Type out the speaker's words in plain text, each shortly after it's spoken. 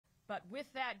But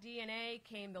with that DNA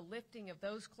came the lifting of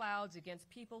those clouds against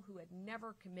people who had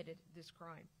never committed this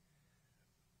crime.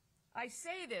 I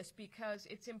say this because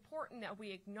it's important that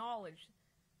we acknowledge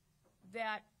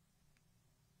that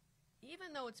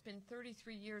even though it's been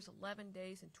 33 years, 11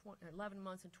 days, and 11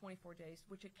 months and 24 days,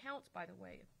 which accounts, by the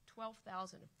way, of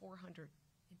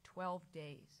 12,412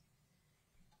 days,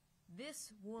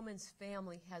 this woman's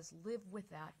family has lived with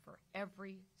that for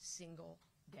every single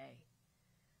day.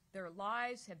 Their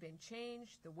lives have been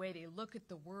changed, the way they look at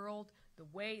the world, the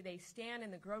way they stand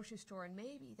in the grocery store, and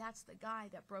maybe that's the guy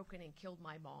that broke in and killed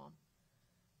my mom.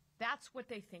 That's what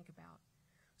they think about.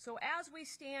 So as we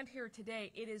stand here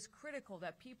today, it is critical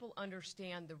that people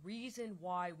understand the reason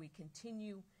why we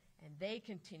continue and they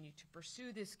continue to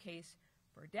pursue this case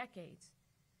for decades.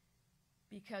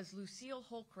 Because Lucille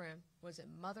Holmgren was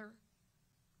a mother,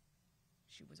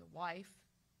 she was a wife,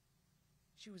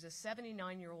 she was a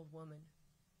 79-year-old woman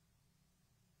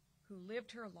who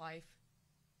lived her life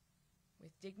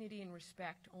with dignity and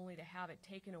respect only to have it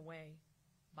taken away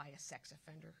by a sex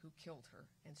offender who killed her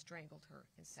and strangled her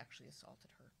and sexually assaulted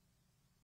her.